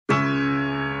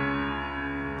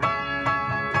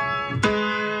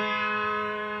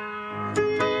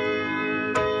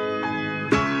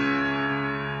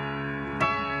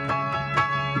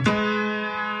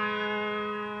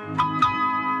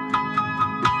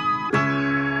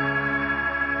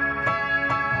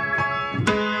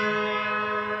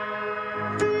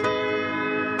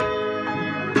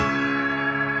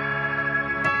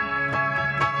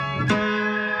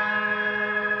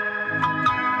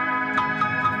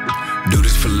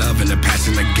for love and the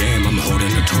passion of the game. I'm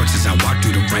holding the torch as I walk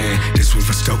through the rain. This one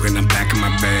for stoking, I'm back in my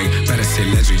bag. Better say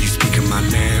legend, you speaking my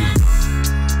name.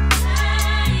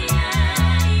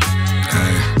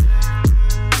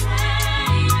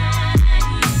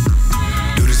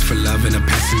 Do this for love and the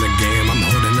passion of the game. I'm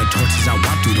holding the torch as I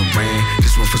walk through the rain.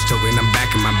 This one for stoking, I'm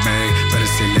back in my bag. Better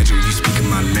say legend, you speaking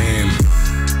my name.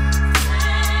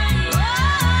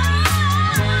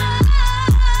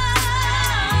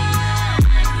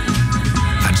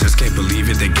 Can't believe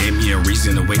it, they gave me a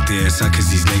reason to wake their ass up, cause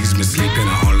these niggas been sleeping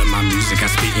on all of my music. I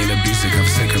speak in abusive, I'm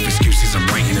sick of excuses, I'm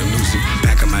writing and losing.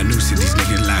 Back on my noose, these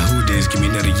niggas like who this? Give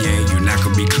me another year, you not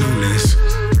gonna be clueless.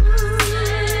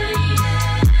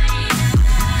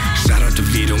 Shout out to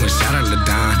Vito and shout out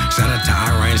LaDon. Shout out to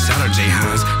Ira and shout out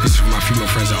Hanz. This is for my female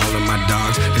friends and all of my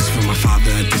dogs. This is for my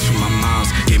father and this is for my moms.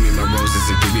 Give me my roses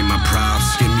and give me my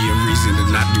props. Give me a reason to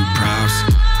not do props.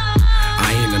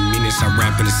 I ain't the meanest, I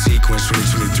rap in a sequence.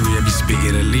 2023, I be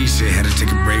spitting a lead shit. Had to take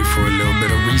a break for a little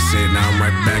bit of reset. Now I'm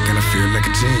right back and I feel like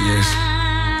a genius.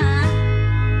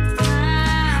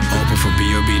 Open for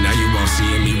B.O.B., now you all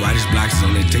seeing me. Writer's block is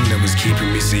the only thing that was keeping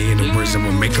me. Saying the words that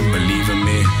will make them believe in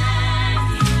me.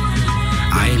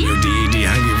 I am your D.A.D.,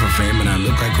 hungry for fame, and I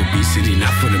look like obesity.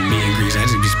 Not for the meet and greets, I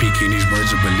just be speaking these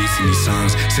words or releasing these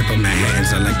songs. Sip on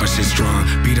Manhattans, I like my shit strong.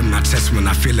 Beat on my chest when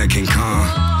I feel like King Kong.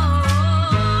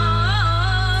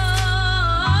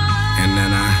 And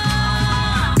then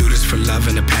I do this for love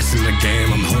and the passion of the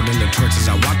game. I'm holding the torch as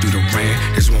I walk through the rain.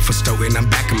 This one for stoking, I'm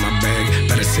back in my bag.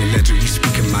 Better say legend, you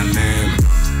speaking my name.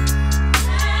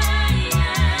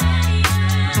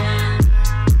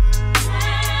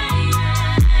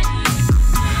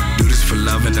 Do this for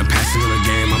love and the passion of the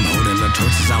game. I'm holding the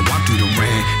torch as I walk through the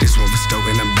rain. This one for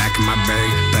stoking, I'm back in my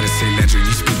bag. Better say legend,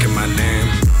 you speaking my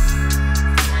name.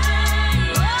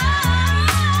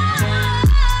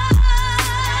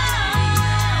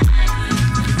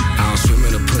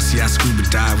 I scuba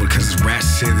dive because it's rat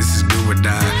shit, this is do or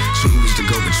die. So who's the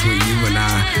go between you and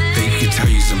I? Think you can tell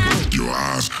you some your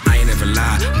eyes. I ain't never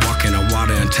lie, I'm walking on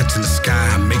water and touching the sky.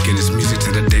 I'm making this music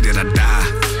to the day that I die.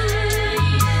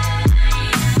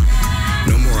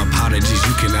 No more apologies,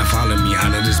 you cannot follow me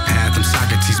onto this path. I'm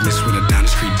Socrates mixed with a Down the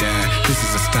Street dad. This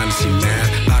is astonishing,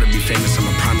 man. About to be famous, I'm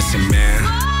a promising man.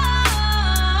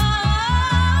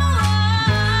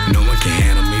 No one can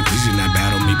handle me, please do not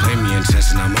battle me. Play me in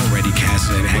chess and I'm already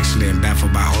casting. Actually, I'm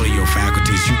baffled by all of your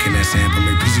faculties. You cannot sample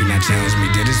me, please do not challenge me.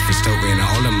 Did this for stoking and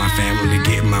all of my family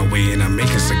getting my way and I'm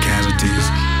making some casualties.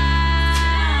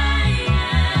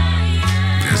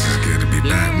 This is good to be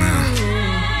back, man.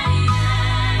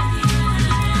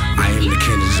 I am the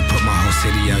king to just put my whole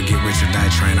city out, get rich or die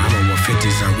trying. I'm on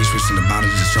 150s out, we switching the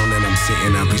bottles, just showing that I'm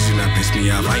sitting out. Please do not piss me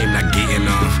off, I am not getting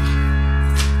off.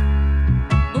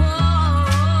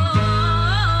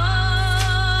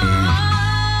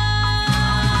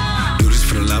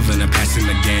 And I'm passing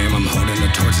the game. I'm holding the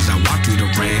torch as I walk through the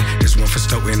rain. This one for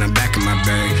stoking, I'm back in my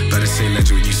bag. Better say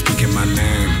legend, you speaking my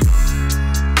name.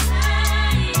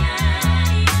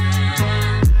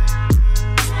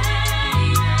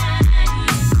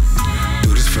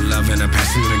 Do this for love and I'm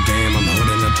passing the game. I'm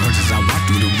holding the torch as I walk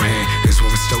through the rain. This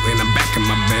one for stoking, I'm back in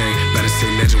my bag. Better say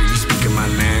legend, you speaking my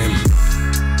name.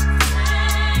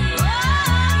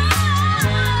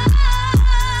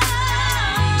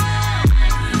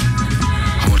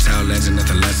 Legend,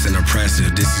 nothing less than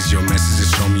impressive. This is your message,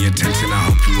 just show me attention. I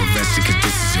hope you invest it, cause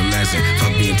this is your lesson.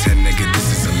 Fuck being 10, nigga,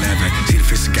 this is 11. See the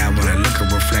face of God when I look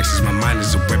at reflections. My mind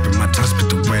is a weapon, my tongue spit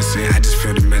the rest in. I just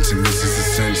feel to mention this is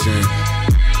ascension.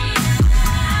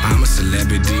 I'm a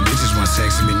celebrity, bitches want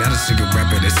sex with me. Not a single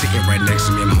rapper that's sitting right next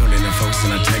to me. I'm holding the folks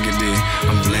and integrity.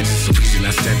 I'm a legend, so please do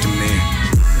not step to me.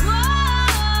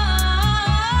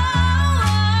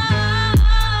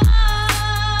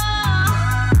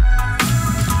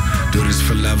 Do this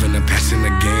for love and the passion of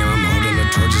the game. I'm holding the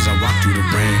torch as I walk through the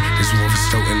rain. This one for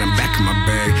stoking, I'm back in my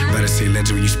bag. Better say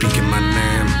legend when you speaking my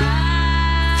name.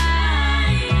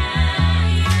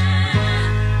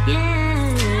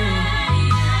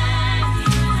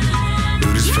 Do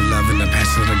this for love and the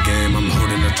passion of the game. I'm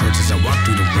holding the torch as I walk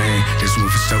through the rain. This one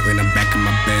for stoking, I'm back in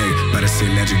my bag. Better say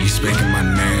legend, you speaking my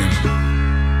name.